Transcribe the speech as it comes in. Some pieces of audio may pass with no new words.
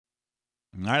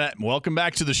All right, welcome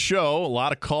back to the show. A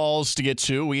lot of calls to get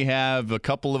to. We have a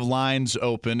couple of lines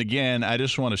open. Again, I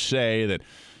just want to say that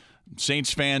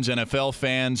Saints fans, NFL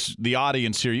fans, the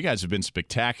audience here, you guys have been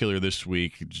spectacular this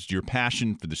week. Just your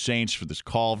passion for the Saints, for this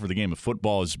call, for the game of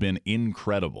football has been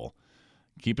incredible.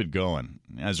 Keep it going.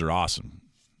 You guys are awesome.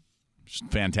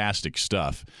 Just fantastic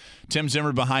stuff. Tim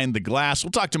Zimmer behind the glass.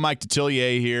 We'll talk to Mike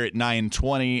Detillier here at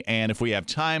 9:20, and if we have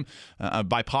time,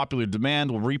 by popular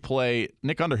demand, we'll replay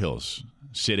Nick Underhill's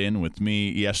sit-in with me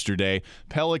yesterday.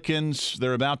 Pelicans,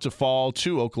 they're about to fall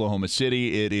to Oklahoma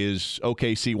City. It is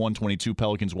OKC 122,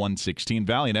 Pelicans 116.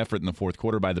 Valiant effort in the fourth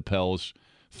quarter by the Pels.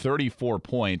 34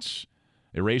 points,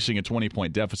 erasing a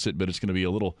 20-point deficit, but it's going to be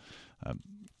a little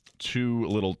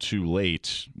too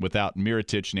late without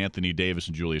Mirotic and Anthony Davis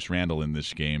and Julius Randle in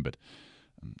this game. But,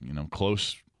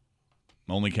 close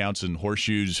only counts in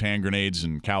horseshoes, hand grenades,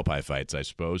 and cow pie fights, I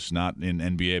suppose, not in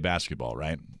NBA basketball,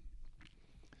 right?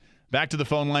 Back to the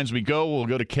phone lines we go. We'll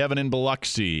go to Kevin in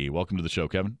Biloxi. Welcome to the show,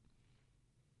 Kevin.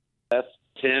 Seth,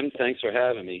 Tim, thanks for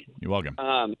having me. You're welcome.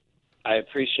 I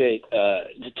appreciate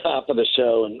the top of the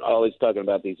show and always talking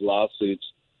about these lawsuits.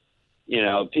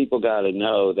 People got to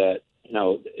know that,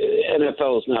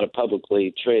 NFL is not a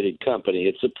publicly traded company.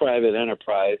 It's a private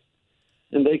enterprise,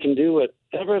 and they can do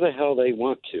whatever the hell they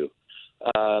want to.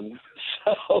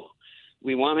 So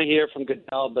we want to hear from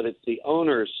Goodell, but it's the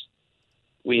owners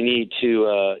we need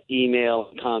to email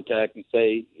and contact and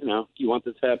say, you want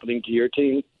this happening to your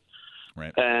team?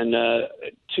 Right. And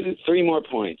 3 more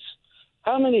points.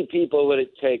 How many people would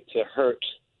it take to hurt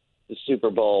the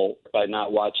Super Bowl by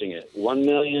not watching it? 1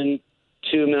 million,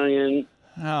 2 million?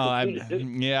 Oh, I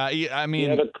mean, you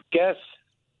have a guess?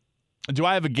 Do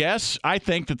I have a guess? I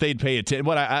think that they'd pay attention.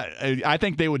 I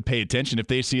think they would pay attention if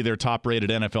they see their top-rated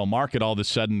NFL market all of a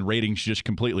sudden ratings just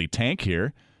completely tank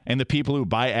here. And the people who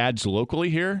buy ads locally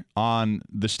here on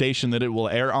the station that it will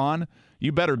air on,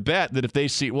 you better bet that if they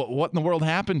see what in the world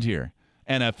happened here,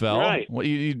 NFL. Right. What,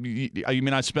 you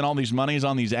mean I spent all these monies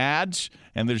on these ads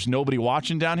and there's nobody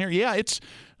watching down here? Yeah, it's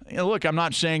look, I'm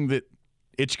not saying that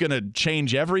it's going to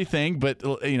change everything, but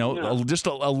just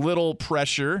a little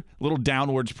pressure, a little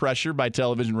downwards pressure by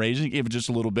television ratings, even just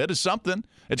a little bit, is something.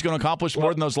 It's going to accomplish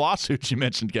more than those lawsuits you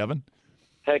mentioned, Kevin.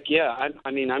 Heck yeah.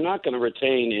 I'm not going to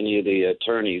retain any of the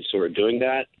attorneys who are doing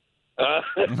that.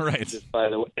 Right. Just by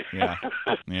the way.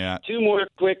 Yeah. 2 more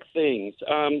quick things.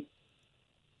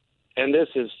 And this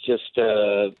is just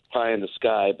pie in the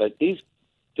sky, but this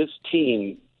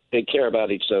team, they care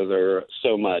about each other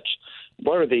so much.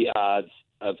 What are the odds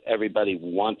of everybody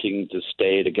wanting to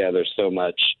stay together so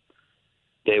much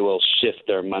they will shift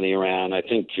their money around? I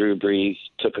think Drew Brees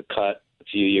took a cut a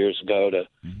few years ago to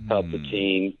help the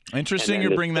team. Interesting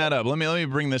you bring that up. Let me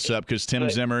bring this up because Tim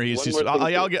Zimmer,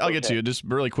 I'll get to you just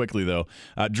really quickly though.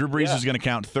 Drew Brees is going to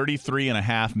count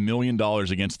 $33.5 million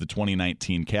against the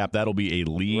 2019 cap. That'll be a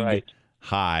league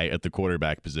high at the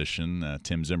quarterback position.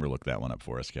 Tim Zimmer looked that one up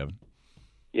for us, Kevin.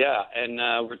 Yeah, and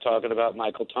we're talking about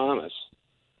Michael Thomas.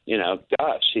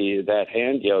 That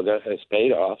hand yoga has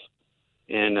paid off.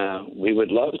 And we would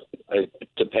love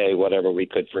to pay whatever we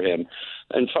could for him.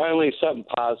 And finally, something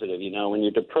positive. When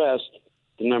you're depressed,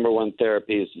 the number one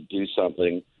therapy is to do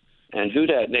something. And Who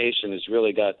Dat Nation has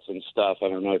really got some stuff. I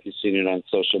don't know if you've seen it on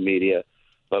social media,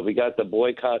 but we got the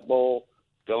Boycott Bowl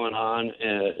going on.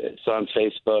 It's on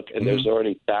Facebook, and there's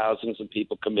already thousands of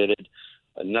people committed.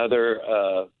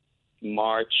 Another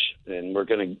march, and we're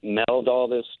going to meld all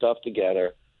this stuff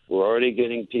together. We're already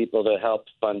getting people to help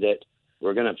fund it.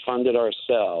 We're going to fund it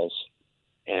ourselves,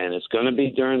 and it's going to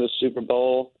be during the Super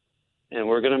Bowl, and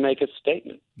we're going to make a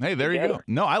statement. Hey, there you go.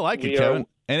 No, I like it, Kevin.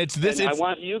 And it's this. I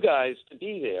want you guys to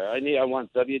be there. I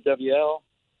want WWL.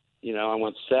 I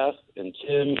want Seth and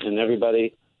Tim and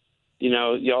everybody.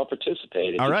 Y'all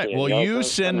participated. All right. Well, you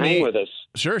send me. With us.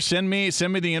 Sure. Send me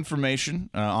the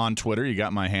information on Twitter. You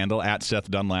got my handle at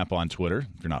Seth Dunlap on Twitter.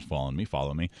 If you're not following me,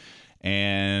 follow me.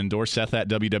 Or Seth at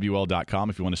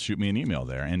WWL.com if you want to shoot me an email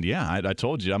there. And yeah, I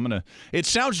told you it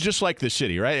sounds just like the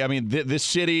city, right? I mean, this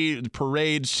city,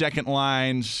 parades, second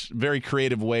lines, very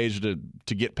creative ways to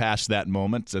get past that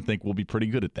moment. I think we'll be pretty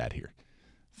good at that here.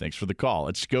 Thanks for the call.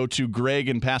 Let's go to Greg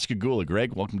in Pascagoula.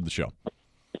 Greg, welcome to the show.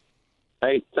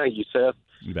 Hey, thank you, Seth.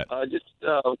 You bet. Just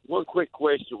one quick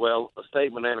question. Well, a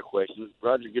statement and a question.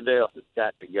 Roger Goodell has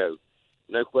got to go.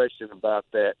 No question about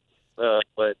that.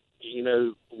 But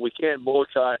we can't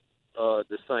boycott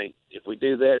the Saints. If we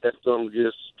do that, that's going to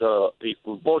just if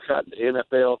we boycott the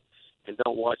NFL and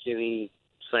don't watch any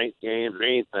Saints games or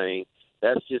anything,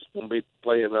 that's just going to be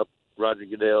playing up Roger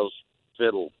Goodell's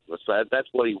fiddle. That's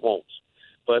what he wants.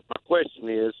 But my question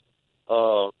is,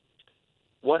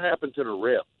 what happened to the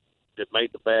ref? that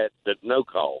made the no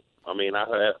call. I mean,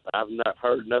 I've not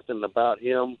heard nothing about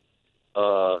him.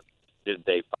 Did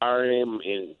they fire him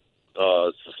and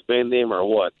suspend him or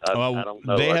what? I don't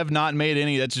know. They have not made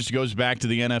any. That just goes back to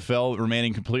the NFL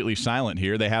remaining completely silent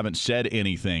here. They haven't said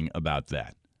anything about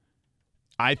that.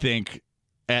 I think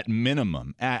at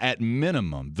minimum,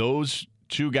 those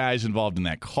two guys involved in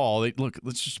that call, look,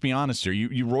 let's just be honest here.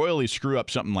 You royally screw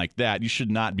up something like that, you should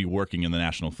not be working in the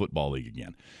National Football League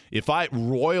again. If I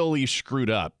royally screwed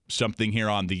up something here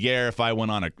on the air, if I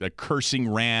went on a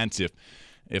cursing rant,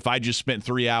 if I just spent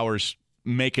 3 hours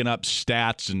making up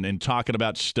stats and talking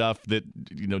about stuff that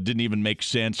didn't even make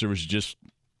sense or was just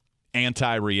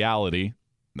anti-reality,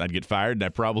 I'd get fired and I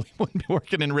probably wouldn't be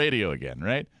working in radio again,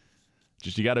 right?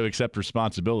 Just you got to accept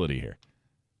responsibility here.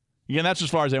 Yeah, that's as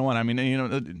far as I want. I mean, I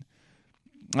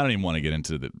don't even want to get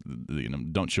into the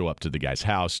don't show up to the guy's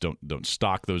house, don't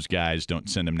stalk those guys, don't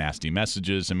send them nasty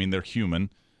messages. I mean, they're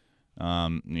human. I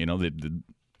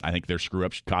think their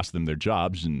screw-up should cost them their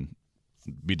jobs and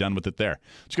be done with it there.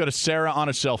 Let's go to Sarah on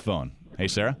a cell phone. Hey,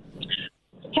 Sarah.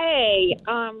 Hey,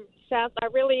 Seth, I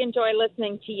really enjoy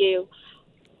listening to you.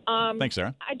 Thanks,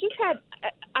 Sarah.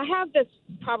 I have this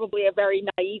probably a very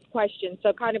naive question,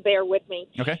 so kind of bear with me.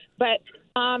 Okay. But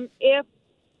if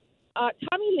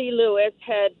Tommy Lee Lewis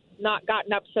had not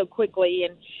gotten up so quickly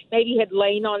and maybe had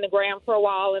lain on the ground for a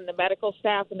while and the medical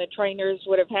staff and the trainers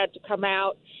would have had to come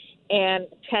out and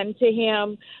tend to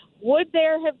him, would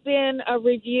there have been a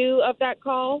review of that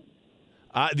call?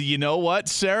 You know what,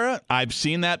 Sarah? I've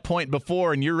seen that point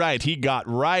before, and you're right. He got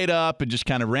right up and just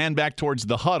kind of ran back towards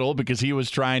the huddle because he was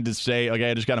trying to say,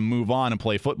 okay, I just got to move on and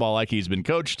play football like he's been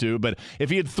coached to. But if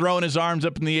he had thrown his arms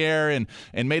up in the air and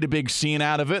made a big scene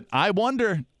out of it, I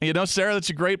wonder, Sarah, that's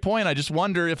a great point. I just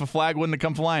wonder if a flag wouldn't have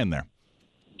come flying there.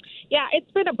 Yeah,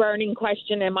 it's been a burning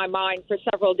question in my mind for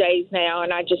several days now,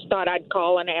 and I just thought I'd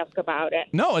call and ask about it.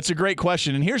 No, it's a great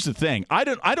question, and here's the thing. I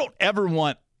don't ever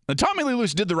want – Tommy Lee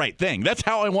Lewis did the right thing. That's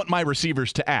how I want my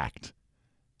receivers to act.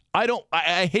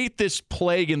 I hate this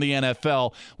plague in the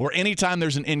NFL where anytime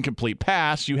there's an incomplete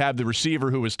pass, you have the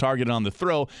receiver who was targeted on the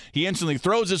throw. He instantly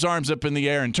throws his arms up in the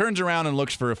air and turns around and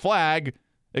looks for a flag,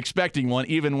 expecting one,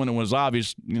 even when it was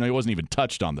obvious, he wasn't even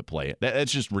touched on the play.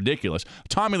 That's just ridiculous.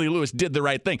 Tommy Lee Lewis did the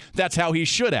right thing. That's how he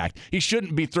should act. He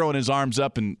shouldn't be throwing his arms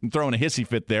up and throwing a hissy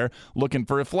fit there looking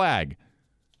for a flag.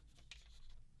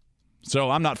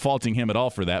 So I'm not faulting him at all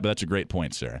for that, but that's a great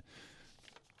point, Sarah.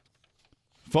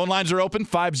 Phone lines are open,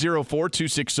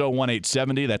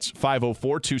 504-260-1870. That's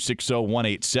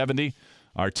 504-260-1870.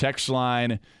 Our text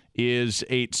line is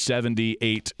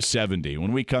 870-870.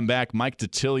 When we come back, Mike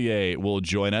Detillier will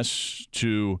join us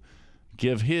to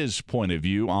give his point of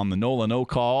view on the NOLA no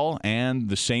call and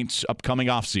the Saints' upcoming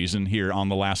offseason here on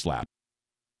The Last Lap.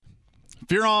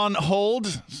 If you're on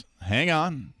hold, hang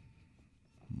on.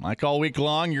 Like all week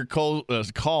long, your calls, till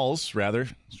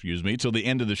the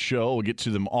end of the show. We'll get to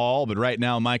them all. But right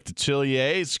now, Mike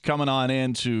Detillier is coming on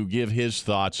in to give his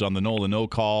thoughts on the NOLA no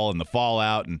call and the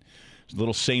fallout and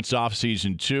little Saints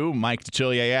offseason too. Mike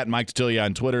Detillier at Mike Detillier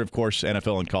on Twitter. Of course,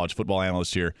 NFL and college football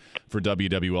analyst here for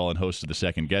WWL and host of the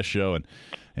Second Guest Show.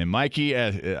 And Mikey,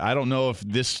 I don't know if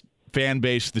this fan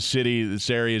base, the city, this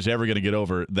area is ever going to get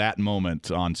over that moment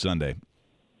on Sunday.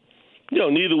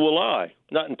 Neither will I.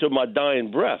 Not until my dying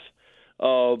breath.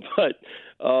 But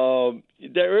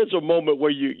there is a moment where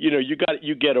you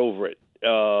get over it.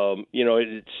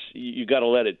 You got to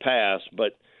let it pass.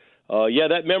 But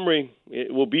that memory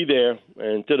it will be there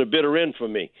and to the bitter end for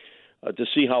me to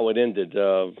see how it ended.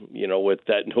 With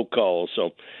that no call.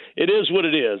 So it is what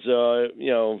it is. For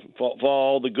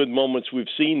all the good moments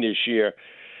we've seen this year,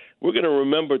 we're going to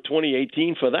remember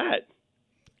 2018 for that.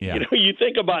 Yeah. You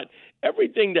think about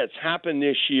everything that's happened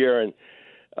this year and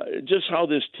just how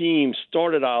this team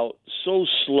started out so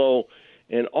slow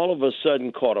and all of a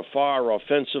sudden caught a fire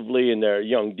offensively and their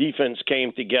young defense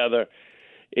came together.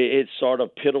 It sort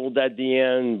of piddled at the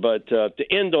end. But to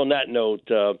end on that note,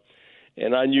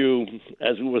 and I knew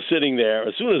as we were sitting there,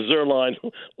 as soon as Zerline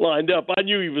lined up, I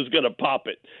knew he was going to pop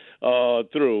it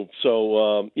through.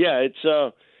 So,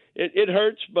 it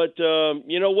hurts, but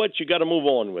you know what? You got to move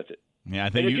on with it. Yeah, I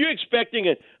think. And if you're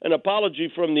expecting an apology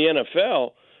from the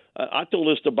NFL, I told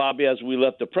this to Bobby as we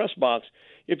left the press box.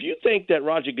 If you think that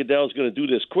Roger Goodell is going to do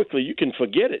this quickly, you can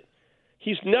forget it.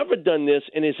 He's never done this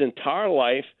in his entire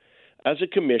life as a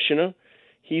commissioner.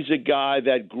 He's a guy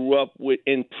that grew up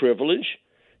in privilege.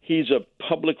 He's a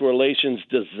public relations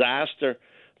disaster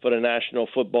for the National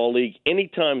Football League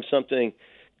anytime something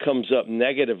comes up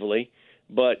negatively.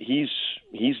 But he's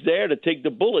there to take the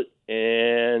bullet,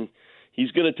 and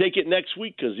he's going to take it next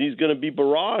week because he's going to be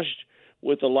barraged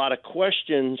with a lot of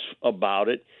questions about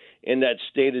it. in that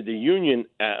State of the Union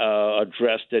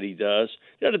address that he does.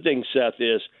 The other thing, Seth,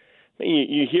 is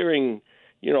you're hearing,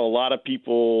 a lot of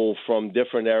people from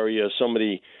different areas, some of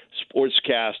the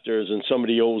sportscasters and some of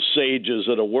the old sages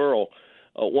of the world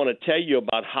want to tell you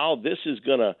about how this is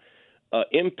going to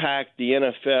impact the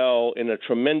NFL in a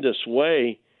tremendous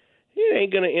way. It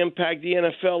ain't going to impact the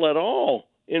NFL at all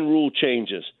in rule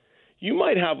changes. You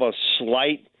might have a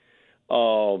slight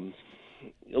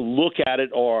look at it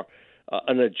or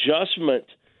an adjustment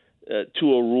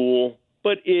to a rule,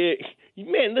 but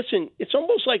listen, it's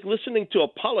almost like listening to a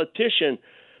politician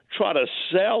try to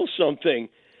sell something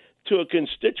to a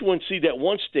constituency that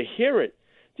wants to hear it.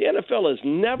 The NFL has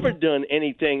never done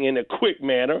anything in a quick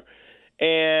manner,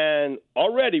 and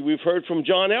already we've heard from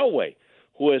John Elway,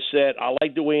 who has said, I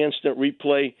like the way instant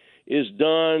replay is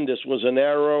done. This was an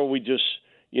error. We just,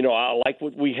 I like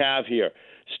what we have here.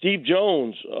 Steve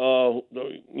Jones,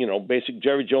 basic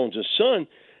Jerry Jones' son,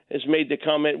 has made the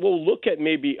comment, well, look at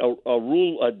maybe a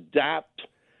rule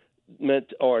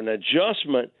adaptment or an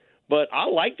adjustment, but I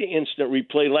like the instant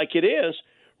replay like it is.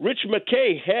 Rich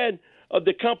McKay, head of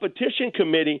the competition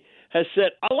committee, has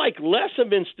said, I like less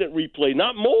of instant replay,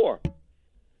 not more.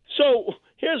 So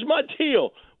here's my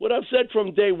deal. What I've said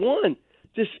from day one,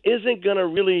 this isn't going to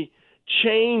really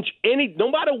change no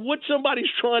matter what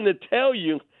somebody's trying to tell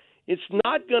you, it's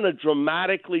not going to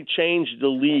dramatically change the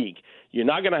league. You're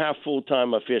not going to have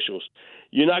full-time officials.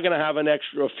 You're not going to have an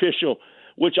extra official,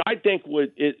 which I think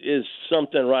is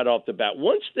something right off the bat.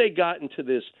 Once they got into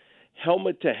this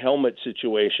helmet-to-helmet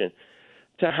situation,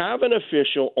 to have an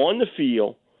official on the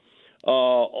field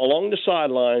along the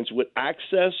sidelines with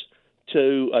access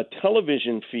to a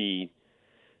television feed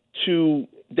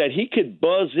that he could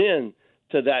buzz in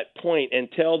to that point and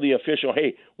tell the official,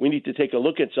 hey, we need to take a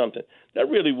look at something. That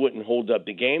really wouldn't hold up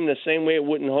the game the same way it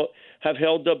wouldn't have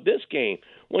held up this game.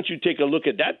 Once you take a look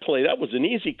at that play, that was an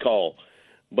easy call.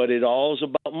 But it all is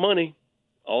about money,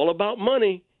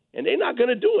 and they're not going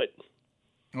to do it.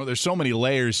 Well, there's so many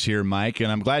layers here, Mike, and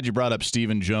I'm glad you brought up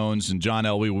Stephen Jones and John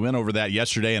Elway. We went over that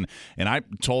yesterday, and I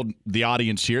told the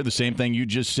audience here the same thing you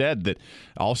just said, that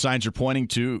all signs are pointing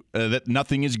to that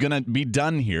nothing is going to be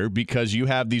done here because you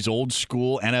have these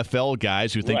old-school NFL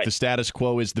guys who think the status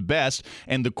quo is the best,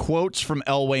 and the quotes from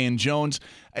Elway and Jones,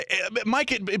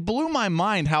 Mike, it blew my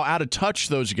mind how out of touch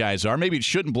those guys are. Maybe it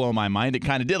shouldn't blow my mind. It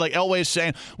kind of did. Like Elway is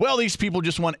saying, well, these people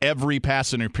just want every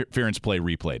pass interference play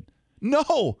replayed.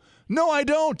 No, I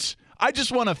don't. I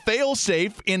just want a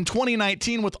fail-safe in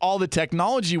 2019 with all the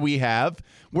technology we have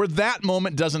where that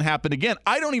moment doesn't happen again.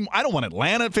 I don't want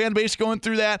Atlanta fan base going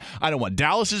through that. I don't want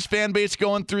Dallas's fan base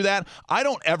going through that. I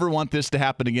don't ever want this to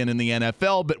happen again in the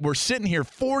NFL, but we're sitting here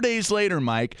 4 days later,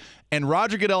 Mike, and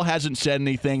Roger Goodell hasn't said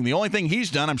anything. The only thing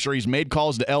he's done, I'm sure he's made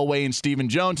calls to Elway and Stephen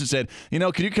Jones and said,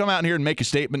 can you come out here and make a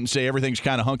statement and say everything's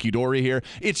kind of hunky-dory here?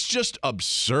 It's just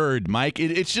absurd, Mike.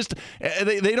 It's just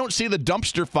they don't see the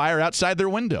dumpster fire outside their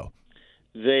window.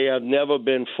 They have never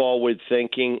been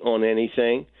forward-thinking on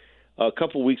anything. A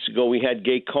couple weeks ago, we had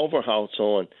Gay Culverhouse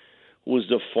on, who was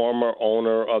the former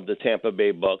owner of the Tampa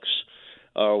Bay Bucks.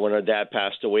 When her dad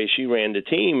passed away, she ran the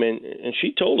team, and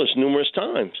she told us numerous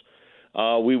times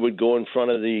we would go in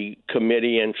front of the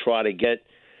committee and try to get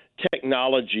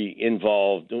technology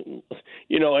involved.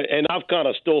 And I've kind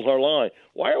of stole her line.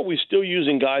 Why are we still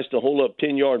using guys to hold up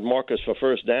 10-yard markers for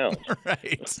first downs?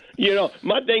 Right.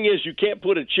 My thing is you can't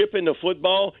put a chip in the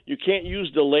football. You can't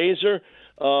use the laser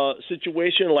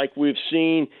situation like we've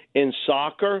seen in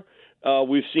soccer.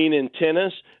 We've seen in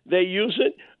tennis. They use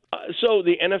it. So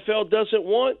the NFL doesn't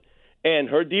want, and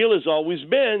her deal has always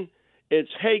been, it's,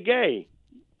 hey, Gay.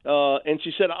 And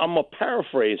she said, I'm going to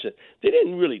paraphrase it. They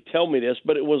didn't really tell me this,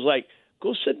 but it was like,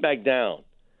 go sit back down.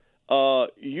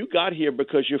 You got here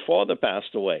because your father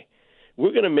passed away.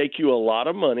 We're going to make you a lot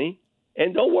of money,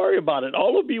 and don't worry about it.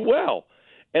 All will be well.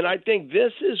 And I think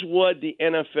this is what the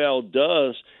NFL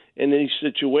does in these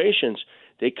situations.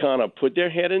 They kind of put their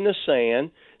head in the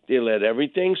sand. They let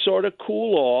everything sort of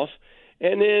cool off,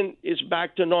 and then it's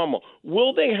back to normal.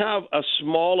 Will they have a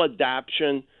small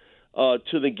adaptation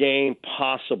to the game?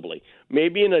 Possibly.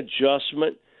 Maybe an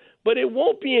adjustment, but it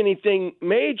won't be anything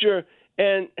major.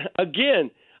 And again,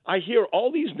 I hear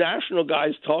all these national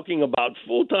guys talking about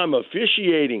full-time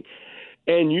officiating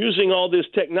and using all this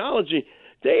technology.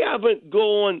 They haven't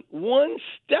gone one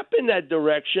step in that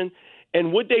direction,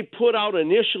 and what they put out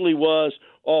initially was,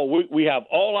 we have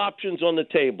all options on the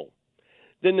table.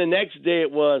 Then the next day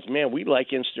it was, man, we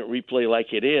like instant replay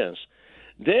like it is.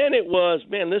 Then it was,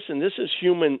 man, listen, this is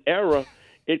human error.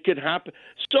 It could happen.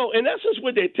 So in essence,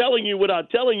 what they're telling you without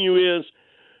telling you is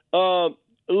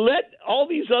let all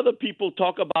these other people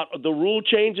talk about the rule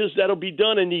changes that'll be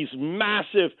done in these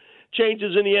massive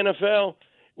changes in the NFL.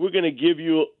 We're going to give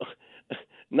you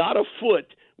not a foot.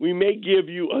 We may give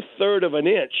you a third of an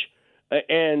inch,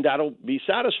 and that'll be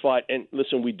satisfied. And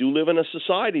listen, we do live in a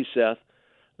society, Seth,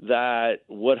 that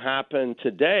what happened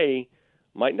today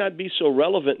might not be so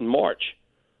relevant in March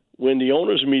when the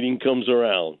owners' meeting comes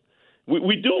around.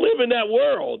 We do live in that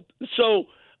world. So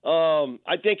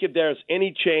I think if there's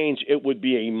any change, it would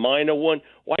be a minor one.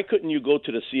 Why couldn't you go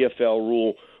to the CFL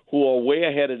rule, who are way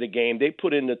ahead of the game? They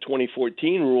put in the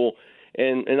 2014 rule,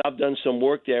 and I've done some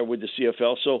work there with the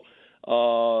CFL. So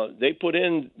they put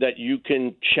in that you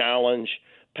can challenge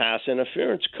pass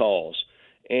interference calls.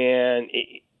 And,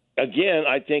 again,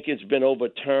 I think it's been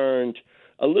overturned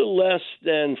a little less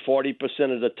than 40%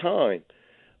 of the time.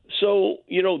 So,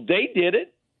 they did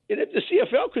it. And if the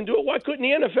CFL can do it, why couldn't the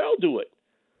NFL do it?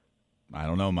 I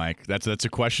don't know, Mike. That's a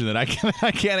question that I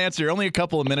can't answer. Only a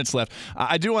couple of minutes left.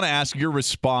 I do want to ask your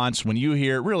response when you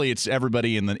hear, really it's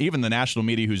everybody even the national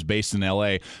media who's based in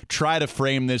L.A., try to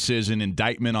frame this as an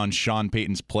indictment on Sean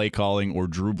Payton's play calling or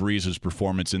Drew Brees'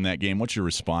 performance in that game. What's your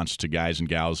response to guys and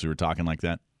gals who are talking like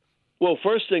that? Well,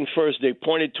 first thing first, they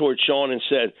pointed towards Sean and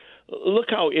said, look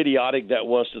how idiotic that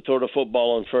was to throw the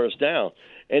football on first down.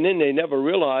 And then they never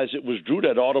realized it was Drew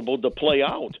that audibled the play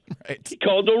out. Right. He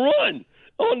called the run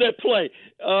on that play.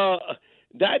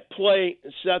 That play,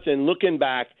 Seth, and looking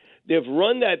back, they've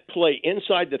run that play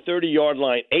inside the 30-yard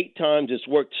line 8 times. It's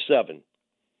worked 7.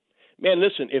 Man,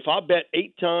 listen, if I bet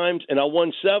 8 times and I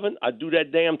won 7, I'd do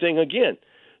that damn thing again.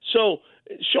 So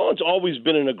Sean's always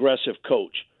been an aggressive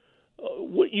coach.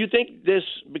 What you think this,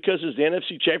 because it's the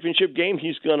NFC Championship game,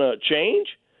 he's going to change?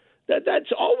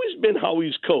 That's always been how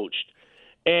he's coached.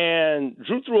 And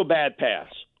Drew threw a bad pass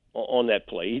on that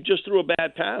play. He just threw a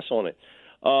bad pass on it.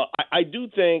 I do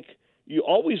think you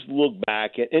always look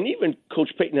back, and even Coach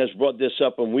Payton has brought this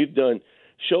up, and we've done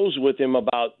shows with him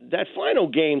about that final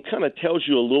game kind of tells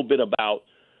you a little bit about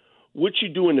what you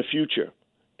do in the future.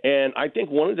 And I think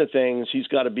one of the things he's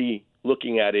got to be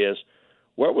looking at is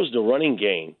where was the running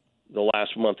game the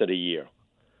last month of the year?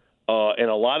 And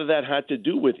a lot of that had to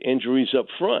do with injuries up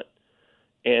front.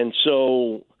 And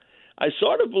so I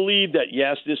sort of believe that,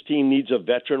 yes, this team needs a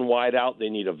veteran wideout. They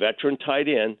need a veteran tight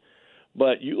end.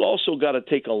 But you also got to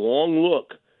take a long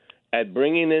look at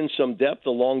bringing in some depth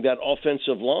along that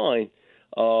offensive line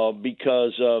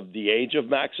because of the age of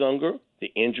Max Unger,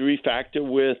 the injury factor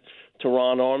with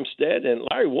Teron Armstead, and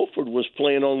Larry Wolford was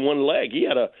playing on one leg. He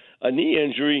had a knee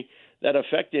injury that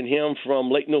affected him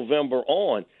from late November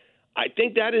on. I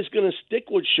think that is going to stick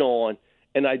with Sean,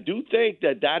 and I do think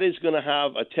that is going to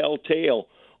have a telltale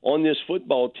on this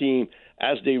football team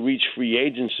as they reach free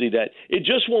agency, that it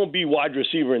just won't be wide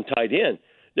receiver and tight end.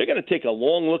 They're going to take a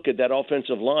long look at that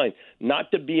offensive line,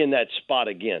 not to be in that spot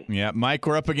again. Yeah, Mike,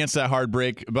 we're up against that hard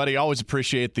break. Buddy, always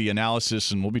appreciate the analysis,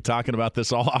 and we'll be talking about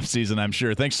this all offseason, I'm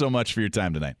sure. Thanks so much for your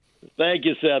time tonight. Thank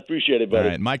you, Seth. Appreciate it, buddy. All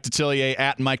right, Mike Detillier,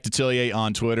 at Mike Detillier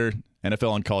on Twitter,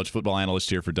 NFL and college football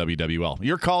analyst here for WWL.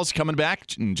 Your call's coming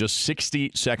back in just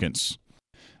 60 seconds.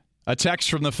 A text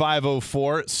from the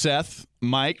 504, Seth,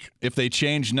 Mike, if they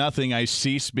change nothing, I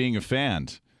cease being a fan.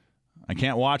 I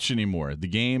can't watch anymore. The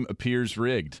game appears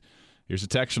rigged. Here's a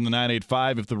text from the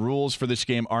 985. If the rules for this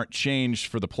game aren't changed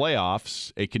for the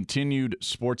playoffs, a continued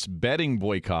sports betting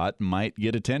boycott might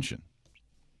get attention.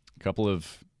 A couple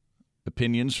of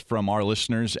opinions from our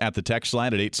listeners at the text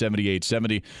line at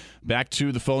 870-870. Back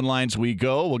to the phone lines we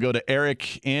go. We'll go to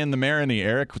Eric in the Maroney.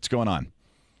 Eric, what's going on?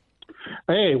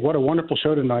 Hey, what a wonderful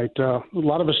show tonight. A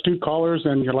lot of astute callers,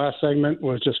 and your last segment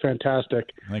was just fantastic.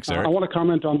 Thanks, Eric. I want to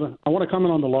comment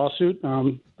on the lawsuit.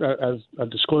 As a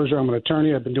disclosure, I'm an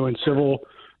attorney. I've been doing civil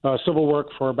work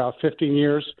for about 15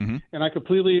 years, and I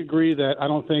completely agree that I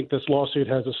don't think this lawsuit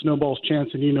has a snowball's chance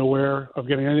of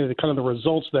getting any of the kind of the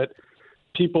results that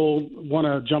people want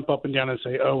to jump up and down and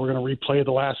say, oh, we're going to replay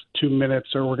the last 2 minutes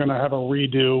or we're going to have a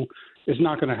redo. Is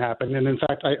not going to happen. And in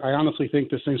fact, I honestly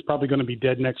think this thing's probably going to be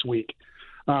dead next week.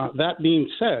 That being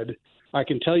said, I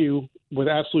can tell you with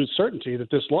absolute certainty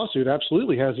that this lawsuit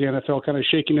absolutely has the NFL kind of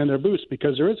shaking in their boots,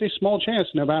 because there is a small chance,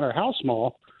 no matter how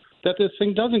small, that this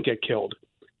thing doesn't get killed.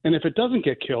 And if it doesn't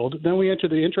get killed, then we enter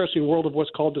the interesting world of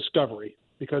what's called discovery.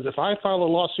 Because if I file a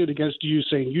lawsuit against you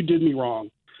saying you did me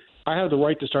wrong, I have the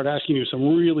right to start asking you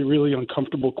some really, really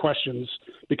uncomfortable questions,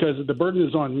 because the burden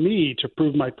is on me to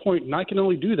prove my point, and I can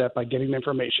only do that by getting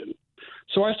information.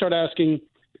 So I start asking,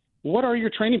 what are your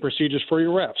training procedures for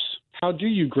your refs? How do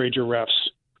you grade your refs?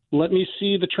 Let me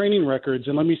see the training records,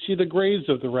 and let me see the grades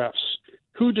of the refs.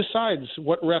 Who decides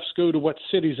what refs go to what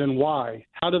cities and why?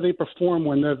 How do they perform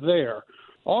when they're there?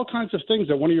 All kinds of things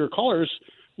that one of your callers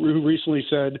who recently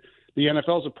said the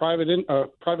NFL is a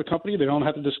private company. They don't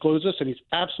have to disclose this, and he's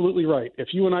absolutely right. If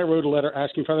you and I wrote a letter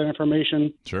asking for that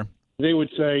information, sure, they would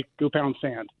say, go pound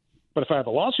sand. But if I have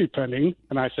a lawsuit pending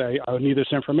and I say, I need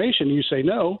this information, you say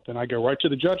no, then I go right to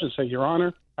the judge and say, Your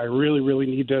Honor, I really, really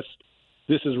need this.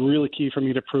 This is really key for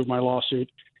me to prove my lawsuit.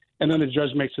 And then the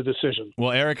judge makes a decision.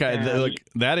 Well, Eric, look,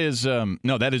 that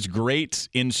is great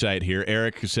insight here.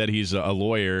 Eric said he's a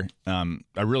lawyer.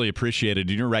 I really appreciate it.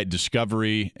 You're right.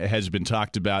 Discovery has been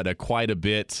talked about quite a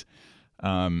bit.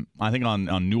 I think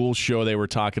on Newell's show they were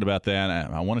talking about that.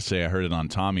 I want to say I heard it on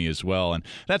Tommy as well. And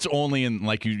that's only in,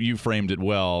 like you framed it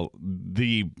well,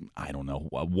 the,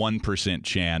 1%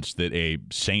 chance that a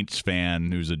Saints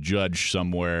fan who's a judge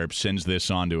somewhere sends this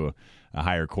on to a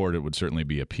higher court. It would certainly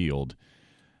be appealed.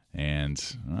 And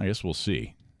I guess we'll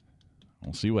see.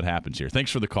 We'll see what happens here.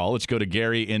 Thanks for the call. Let's go to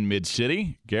Gary in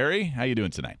Mid-City. Gary, how you doing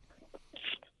tonight?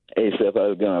 Hey, Seth,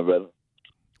 how's it going, brother?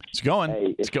 It's going.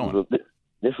 Hey, it's going.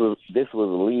 This was a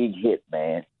league hit,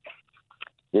 man.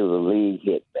 It was a league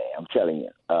hit, man. I'm telling you.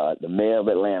 The mayor of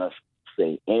Atlanta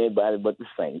say anybody but the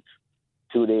Saints.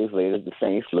 2 days later, the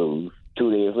Saints lose. 2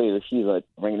 days later, she's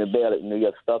ringing the bell at New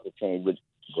York Stock Exchange with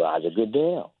Roger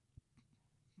Goodell.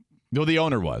 No, the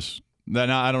owner was. No,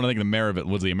 I don't think the mayor of it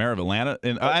was the mayor of Atlanta.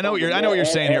 And I know what you're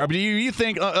saying here. But do you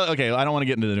think? Okay, I don't want to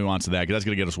get into the nuance of that because that's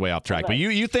going to get us way off track. But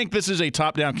you think this is a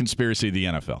top-down conspiracy of the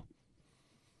NFL?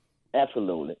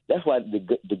 Absolutely. That's why the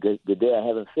Goodell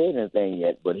haven't said anything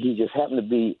yet. But he just happened to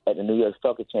be at the New York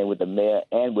Stock Exchange with the mayor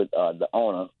and with the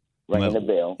owner ringing the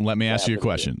bell. Let me ask you a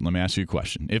question.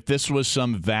 If this was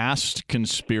some vast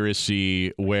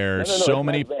conspiracy where so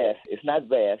many, it's not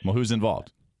vast. Well, who's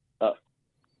involved?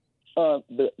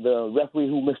 The referee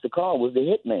who missed the call was the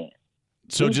hitman.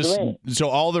 So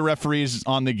all the referees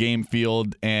on the game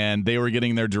field, and they were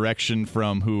getting their direction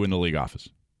from who in the league office?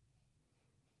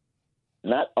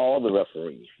 Not all the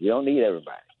referees. You don't need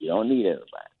everybody. You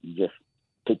just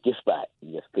pick your spot.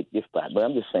 But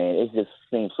I'm just saying, it just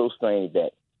seems so strange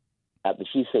that after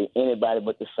she say anybody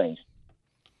but the Saints,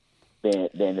 then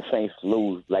the Saints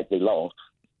lose like they lost.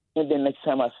 And then next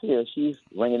time I see her, she's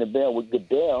ringing the bell with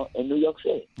Goodell in New York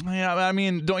City. Yeah, I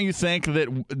mean, don't you think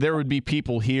that there would be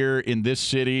people here in this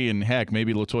city, and heck,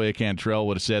 maybe LaToya Cantrell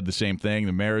would have said the same thing,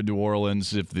 the mayor of New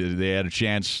Orleans, if they had a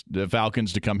chance, the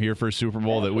Falcons, to come here for a Super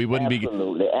Bowl, that we wouldn't be.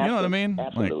 Absolutely. You know what I mean?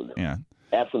 Absolutely. Yeah.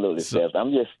 Absolutely, Seth.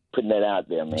 I'm just putting that out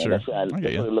there, man. Sure. That's what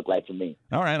it looked like to me.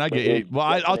 All right, I get you.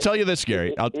 Well, I'll tell you this,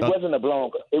 Gary. It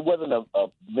wasn't a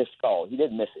missed call. He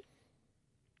didn't miss it.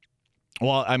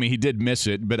 Well, I mean, he did miss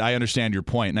it, but I understand your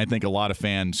point, and I think a lot of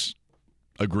fans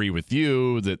agree with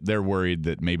you that they're worried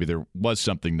that maybe there was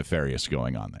something nefarious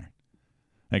going on there.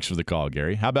 Thanks for the call,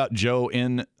 Gary. How about Joe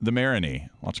in the Marini?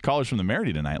 Lots of callers from the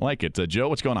Marini tonight. Like it. Joe,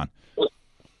 what's going on?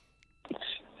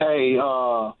 Hey,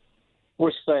 what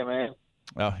you say, man?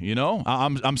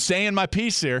 I'm saying my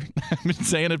piece here. I've been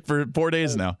saying it for 4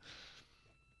 days now.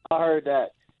 I heard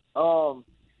that.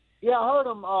 Yeah, I heard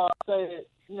him say that,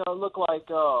 it looked like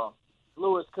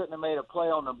Lewis couldn't have made a play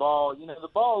on the ball. The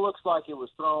ball looks like it was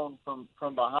thrown from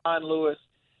behind Lewis.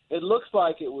 It looks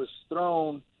like it was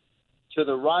thrown to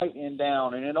the right and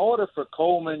down. And in order for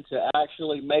Coleman to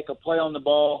actually make a play on the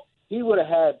ball, he would have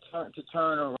had to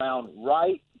turn around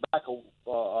right back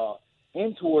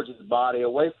in towards his body,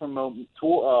 away from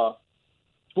toward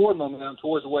momentum,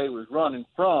 towards the way he was running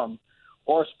from,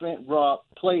 or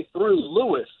play through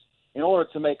Lewis in order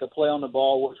to make a play on the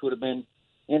ball, which would have been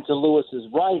into Lewis's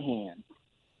right hand.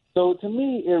 So to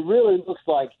me, it really looks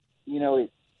like he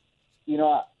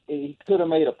could have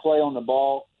made a play on the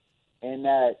ball, and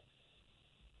man,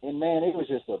 it was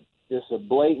just a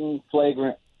blatant,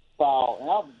 flagrant foul. And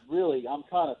I'm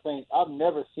trying to think, I've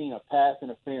never seen a pass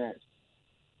interference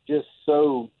just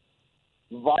so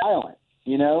violent.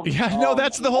 Yeah, no,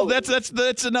 that's the whole.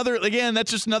 That's another. Again,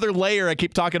 that's just another layer. I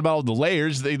keep talking about all the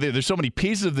layers. There's so many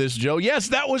pieces of this, Joe. Yes,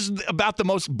 that was about the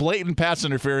most blatant pass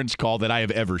interference call that I have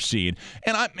ever seen.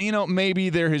 And maybe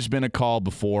there has been a call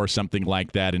before, something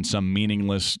like that, in some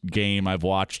meaningless game I've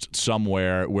watched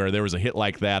somewhere where there was a hit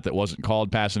like that wasn't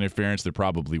called pass interference. There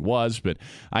probably was, but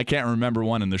I can't remember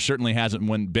one. And there certainly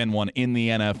hasn't been one in the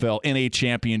NFL in a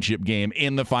championship game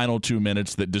in the final 2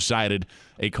 minutes that decided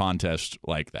a contest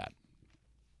like that.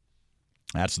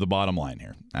 That's the bottom line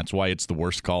here. That's why it's the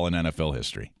worst call in NFL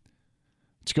history.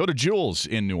 Let's go to Jules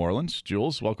in New Orleans.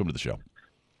 Jules, welcome to the show.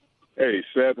 Hey,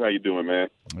 Seth, how you doing, man?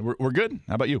 We're good.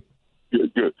 How about you?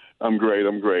 Good. I'm great.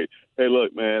 Hey,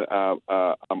 look, man,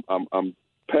 I'm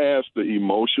past the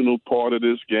emotional part of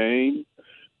this game,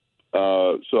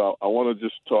 so I want to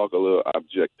just talk a little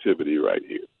objectivity right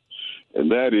here, and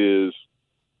that is,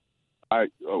 I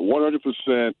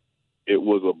 100% it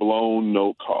was a blown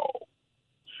no call.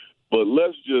 But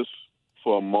let's just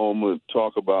for a moment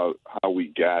talk about how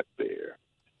we got there.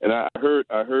 And I heard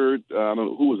I don't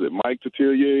know, who was it, Mike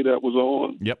Detillier that was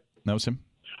on? Yep, that was him.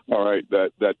 All right,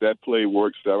 that play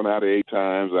worked 7 out of 8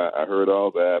 times. I heard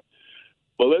all that.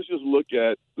 But let's just look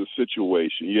at the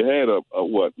situation. You had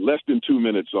less than 2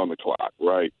 minutes on the clock,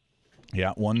 right?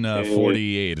 Yeah,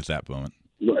 1:48 at that moment.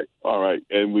 Right. All right,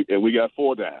 and we got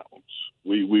 4 downs.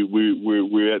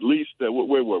 We're at least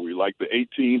where were we? Like the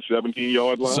 18,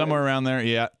 17-yard line? Somewhere around there.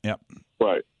 Yeah. Yep.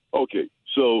 Right. Okay.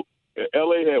 So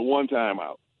LA had 1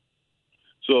 timeout.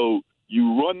 So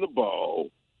you run the ball.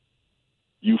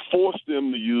 You force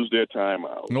them to use their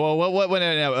timeout.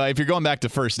 Well, if you're going back to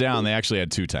first down, they actually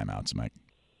had 2 timeouts, Mike.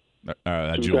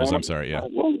 Jules, I'm sorry. Yeah.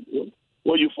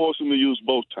 Well, you force them to use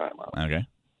both timeouts. Okay.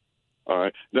 All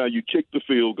right. Now you kick the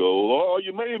field goal, or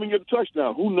you may even get a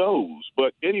touchdown. Who knows?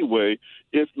 But anyway,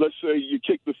 let's say you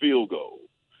kick the field goal.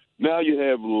 Now you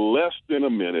have less than a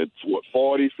minute,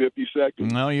 40, 50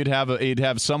 seconds? No, you'd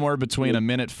have somewhere between a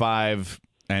minute 5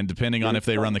 and, depending on if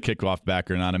they run the kickoff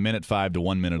back or not, a minute 5 to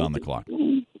 1 minute on the clock.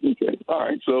 Okay. All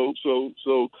right. So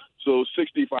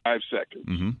 65 seconds.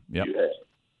 Mm-hmm. Yep.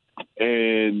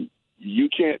 And you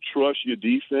can't trust your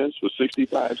defense for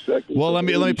 65 seconds. Well, let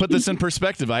me put this in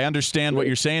perspective. I understand what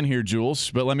you're saying here,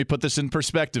 Jules, but let me put this in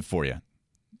perspective for you.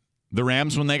 The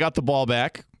Rams, when they got the ball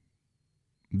back,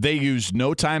 they used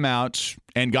no timeouts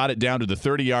and got it down to the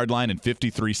 30-yard line in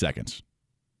 53 seconds.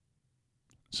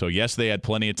 So, yes, they had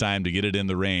plenty of time to get it in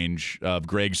the range of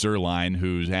Greg Zuerlein,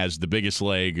 who has the biggest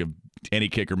leg of any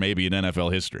kicker maybe in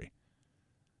NFL history.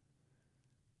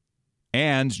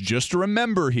 And just to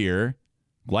remember here,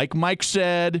 like Mike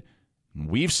said,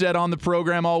 we've said on the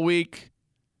program all week,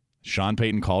 Sean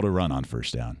Payton called a run on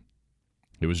first down.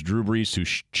 It was Drew Brees who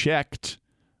checked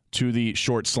to the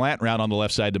short slant route on the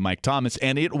left side to Mike Thomas,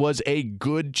 and it was a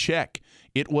good check.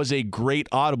 It was a great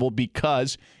audible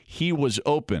because he was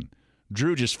open.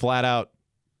 Drew just flat out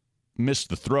missed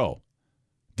the throw,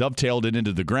 dovetailed it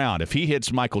into the ground. If he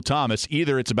hits Michael Thomas,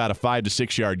 either it's about a 5 to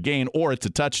 6 yard gain or it's a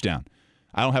touchdown.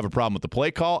 I don't have a problem with the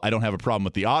play call. I don't have a problem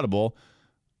with the audible.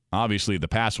 Obviously, the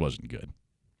pass wasn't good.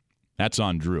 That's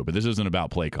on Drew, but this isn't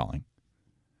about play calling.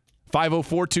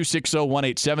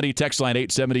 504-260-1870, text line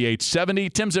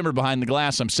 870-870. Tim Zimmer behind the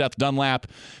glass. I'm Seth Dunlap.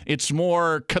 It's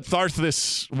more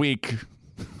catharsis week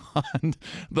on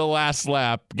the last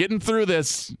lap. Getting through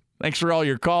this. Thanks for all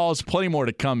your calls. Plenty more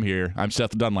to come here. I'm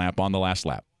Seth Dunlap on the last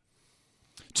lap.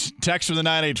 Text from the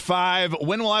 985.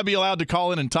 When will I be allowed to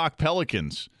call in and talk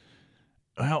Pelicans?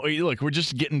 Well, look, we're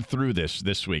just getting through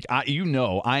this week. I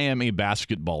am a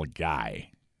basketball guy.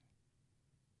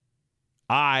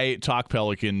 I talk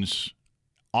Pelicans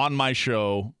on my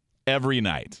show every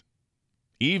night.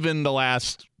 Even the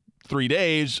last 3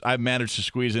 days, I've managed to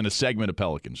squeeze in a segment of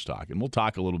Pelicans talk. And we'll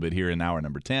talk a little bit here in hour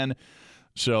number 10.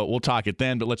 So we'll talk it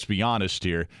then, but let's be honest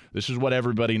here. This is what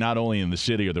everybody, not only in the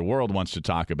city or the world, wants to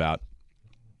talk about.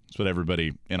 It's what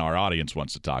everybody in our audience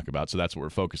wants to talk about, so that's what we're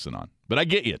focusing on. But I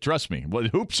get you. Trust me.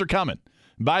 Hoops are coming.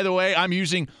 By the way, I'm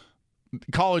using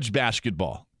college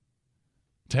basketball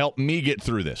to help me get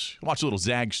through this. Watch a little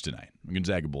Zags tonight.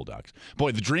 Gonzaga Bulldogs.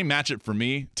 Boy, the dream matchup for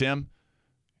me, Tim,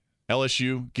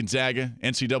 LSU, Gonzaga,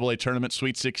 NCAA tournament,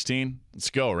 Sweet 16. Let's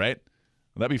go, right?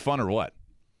 Will that be fun or what?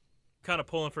 Kind of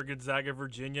pulling for Gonzaga,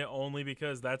 Virginia, only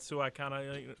because that's who I kind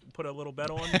of put a little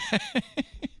bet on.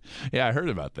 Yeah, I heard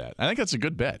about that. I think that's a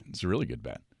good bet. It's a really good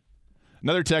bet.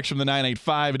 Another text from the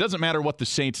 985. It doesn't matter what the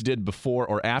Saints did before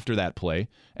or after that play.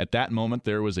 At that moment,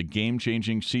 there was a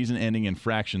game-changing, season-ending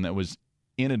infraction that was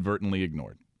inadvertently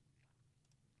ignored.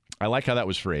 I like how that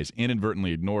was phrased,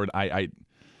 inadvertently ignored. I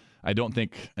don't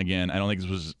think, again, I don't think this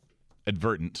was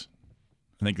advertent.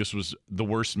 I think this was the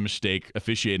worst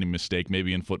officiating mistake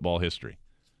maybe in football history.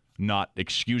 Not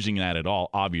excusing that at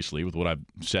all, obviously, with what I've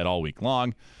said all week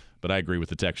long, but I agree with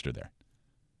the texter there.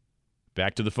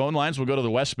 Back to the phone lines. We'll go to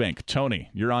the West Bank. Tony,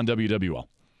 you're on WWL.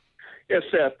 Yes,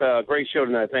 Seth. Great show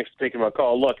tonight. Thanks for taking my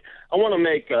call. Look, I want to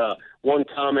make one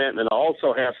comment, and then I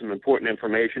also have some important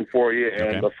information for you.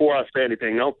 And Okay. Before I say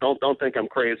anything, don't think I'm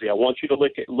crazy. I want you to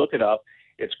look it up.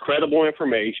 It's credible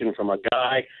information from a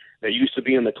guy that used to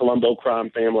be in the Colombo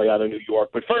crime family out of New York.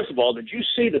 But first of all, did you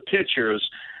see the pictures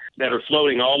that are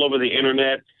floating all over the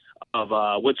internet of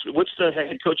what's the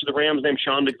head coach of the Rams name?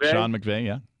 Sean McVay. Sean McVay,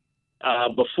 yeah.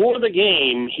 Before the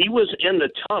game, he was in the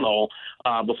tunnel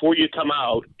before you come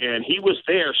out, and he was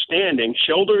there standing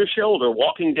shoulder to shoulder,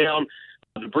 walking down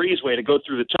the breezeway to go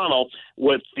through the tunnel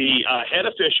with the head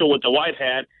official with the white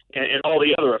hat and all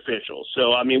the other officials.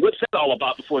 So, I mean, what's that all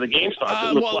about before the game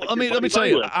starts? Let me tell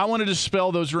you, I want to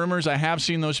dispel those rumors. I have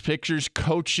seen those pictures.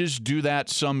 Coaches do that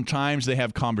sometimes. They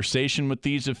have conversation with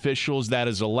these officials. That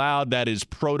is allowed. That is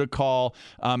protocol.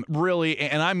 Really,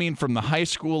 and I mean from the high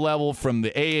school level, from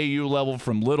the AAU level,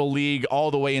 from Little League,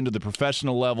 all the way into the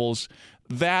professional levels.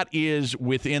 That is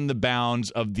within the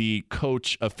bounds of the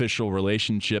coach-official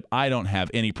relationship. I don't have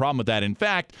any problem with that. In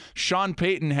fact, Sean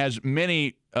Payton has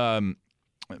many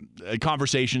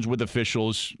conversations with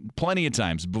officials plenty of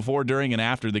times before, during, and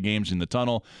after the games in the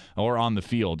tunnel or on the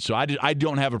field. So I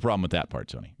don't have a problem with that part,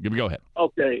 Tony. Go ahead.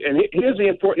 Okay, and here's the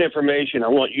important information I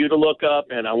want you to look up,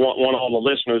 and I want all the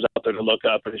listeners out there to look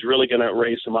up, and it's really going to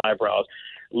raise some eyebrows.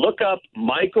 Look up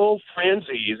Michael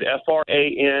Franzese,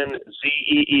 Franzee,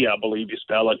 I believe you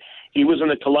spell it. He was in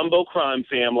the Colombo crime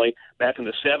family back in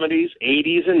the 70s,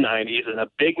 80s, and 90s, and a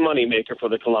big moneymaker for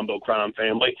the Colombo crime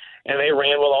family. And they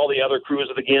ran with all the other crews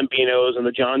of the Gambinos and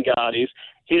the John Gottis.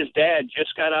 His dad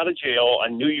just got out of jail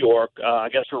in New York, I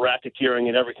guess for racketeering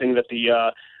and everything that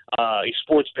the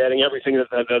sports betting, everything that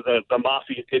the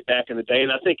mafia did back in the day,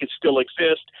 and I think it still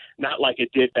exists, not like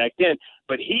it did back then.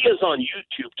 But he is on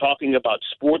YouTube talking about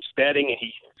sports betting, and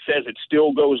he says it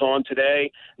still goes on today,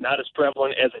 not as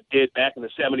prevalent as it did back in the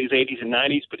 70s, 80s, and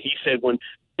 90s. But he said when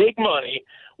big money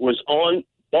was on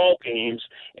ball games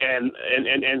and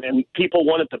people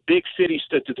wanted the big cities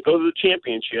to go to the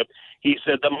championship, he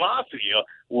said the mafia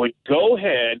would go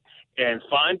ahead and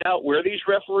find out where these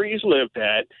referees lived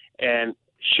at and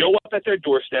show up at their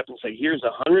doorstep and say, here's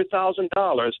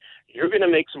 $100,000. You're going to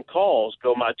make some calls,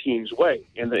 go my team's way.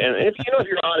 And if you're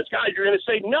an honest guy, you're going to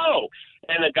say no.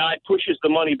 And the guy pushes the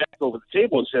money back over the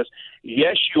table and says,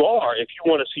 yes, you are, if you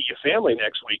want to see your family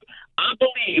next week. I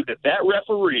believe that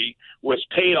referee was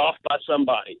paid off by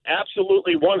somebody.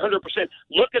 Absolutely, 100%.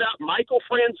 Look it up, Michael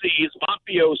Franzese,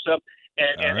 Mafiosa,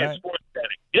 and sports betting.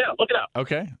 Yeah, look it up.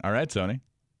 Okay. All right, Tony.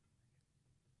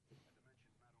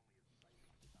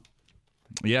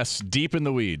 Yes, deep in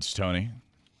the weeds, Tony.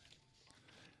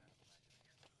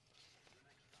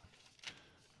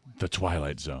 The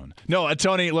Twilight Zone. No,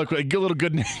 Tony, look, a little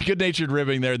good-natured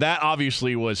ribbing there. That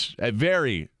obviously was a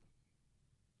very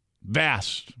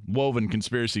vast, woven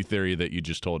conspiracy theory that you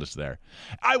just told us there.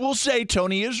 I will say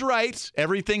Tony is right.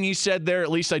 Everything he said there,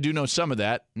 at least I do know some of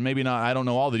that. Maybe not, I don't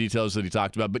know all the details that he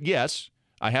talked about. But yes,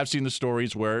 I have seen the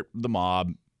stories where the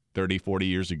mob 30, 40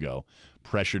 years ago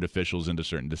pressured officials into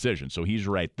certain decisions. So he's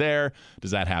right there.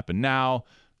 Does that happen now?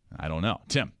 I don't know.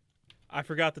 Tim. I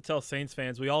forgot to tell Saints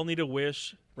fans, we all need to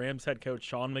wish Rams head coach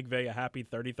Sean McVay a happy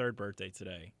 33rd birthday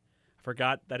today. I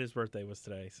forgot that his birthday was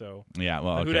today. So yeah,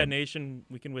 well, okay. Who Dat Nation,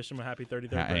 we can wish him a happy 33rd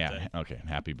birthday. Yeah, okay.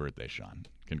 Happy birthday, Sean.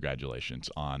 Congratulations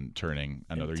on turning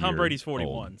another year Tom Brady's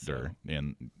 41 older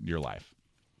in your life.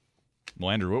 Well,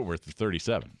 Andrew Whitworth is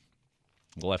 37.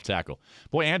 The left tackle.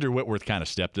 Boy, Andrew Whitworth kind of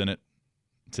stepped in it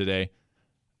today.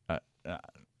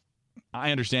 I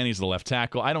understand he's the left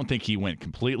tackle. I don't think he went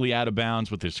completely out of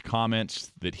bounds with his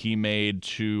comments that he made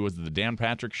to the Dan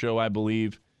Patrick show, I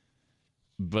believe.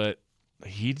 But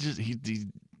he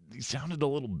sounded a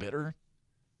little bitter.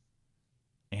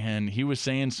 And he was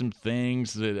saying some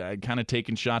things that kind of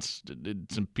taking shots at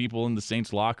some people in the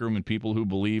Saints locker room and people who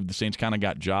believe the Saints kind of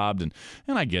got jobbed. And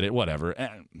I get it, whatever.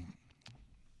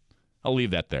 I'll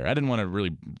leave that there. I didn't want to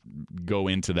really go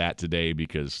into that today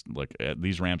because, look,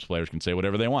 these Rams players can say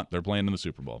whatever they want. They're playing in the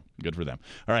Super Bowl. Good for them.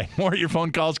 All right, more of your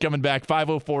phone calls coming back.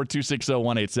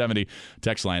 504-260-1870.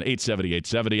 Text line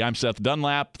 870-870. I'm Seth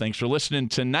Dunlap. Thanks for listening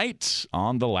tonight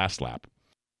on The Last Lap.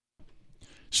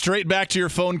 Straight back to your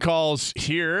phone calls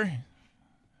here.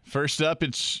 First up,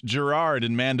 it's Gerard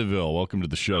in Mandeville. Welcome to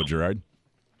the show, Gerard.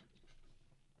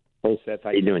 Hey, Seth.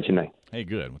 How you doing tonight? Hey,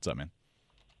 good. What's up, man?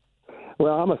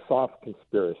 Well, I'm a soft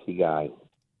conspiracy guy.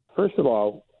 First of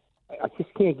all, I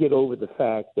just can't get over the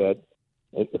fact that,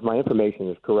 if my information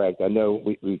is correct, I know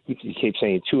we keep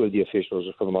saying two of the officials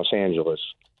are from Los Angeles,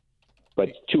 but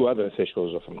two other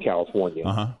officials are from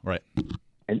California. Right.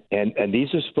 And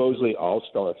these are supposedly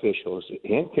all-star officials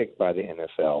handpicked by the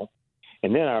NFL.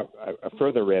 And then I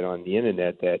further read on the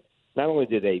Internet that not only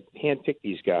do they handpick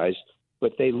these guys,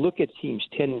 but they look at teams'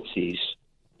 tendencies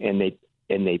and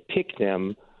they pick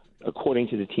them according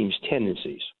to the team's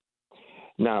tendencies.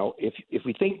 Now, if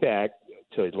we think back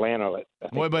to Atlanta.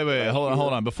 Wait.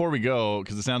 Hold on. Before we go,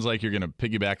 because it sounds like you're going to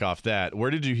piggyback off that,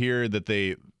 where did you hear that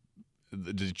they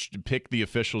pick the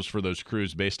officials for those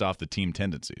crews based off the team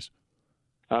tendencies?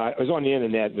 It was on the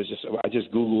Internet. I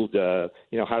just Googled,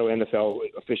 how do NFL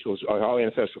officials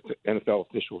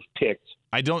picked.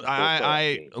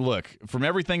 I look, from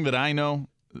everything that I know,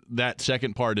 that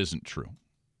second part isn't true.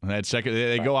 That second,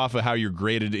 they go off of how you're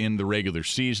graded in the regular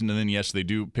season, and then yes, they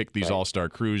do pick these all-star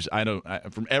crews.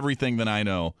 From everything that I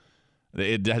know,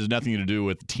 it has nothing to do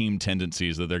with team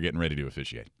tendencies that they're getting ready to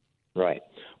officiate. Right.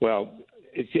 Well,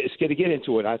 it's going to get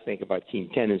into what I think about team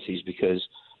tendencies because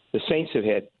the Saints have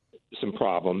had some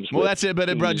problems. Well, that's it.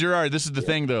 But Gerard, this is the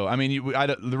thing, though. I mean,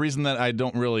 the reason that I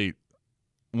don't really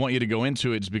want you to go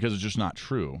into it is because it's just not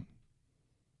true.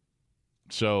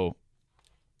 So,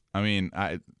 I mean,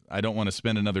 I don't want to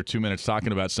spend another 2 minutes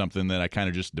talking about something that I kind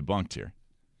of just debunked here.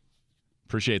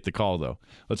 Appreciate the call, though.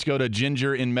 Let's go to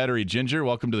Ginger in Metairie. Ginger,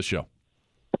 welcome to the show.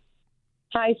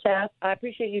 Hi, Seth. I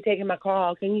appreciate you taking my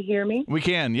call. Can you hear me? We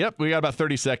can. Yep. We got about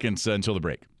 30 seconds until the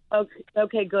break.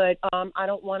 Okay, good. I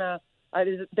don't want to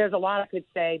there's a lot I could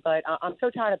say, but I'm so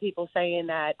tired of people saying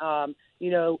that,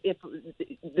 if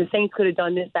the Saints could have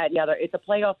done this, that, and the other. It's a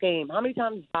playoff game. How many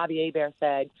times has Bobby Hebert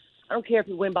said, I don't care if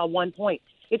you win by 1 point.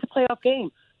 It's a playoff game.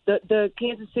 The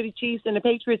Kansas City Chiefs and the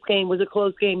Patriots game was a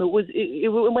close game. It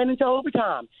went into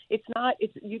overtime.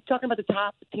 You're talking about the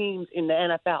top teams in the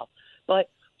NFL. But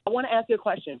I want to ask you a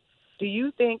question. Do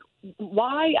you think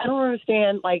why? I don't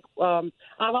understand. I've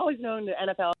always known the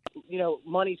NFL,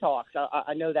 money talks.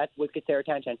 I know that's what gets their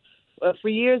attention. For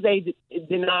years, they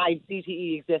denied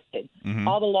CTE existed. Mm-hmm.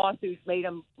 All the lawsuits made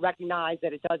them recognize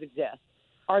that it does exist.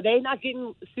 Are they not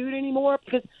getting sued anymore?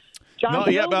 Because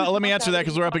let me answer that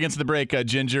because we're up against the break,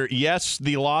 Ginger. Yes,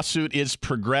 the lawsuit is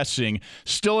progressing.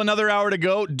 Still another hour to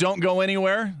go. Don't go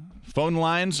anywhere. Phone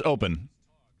lines open.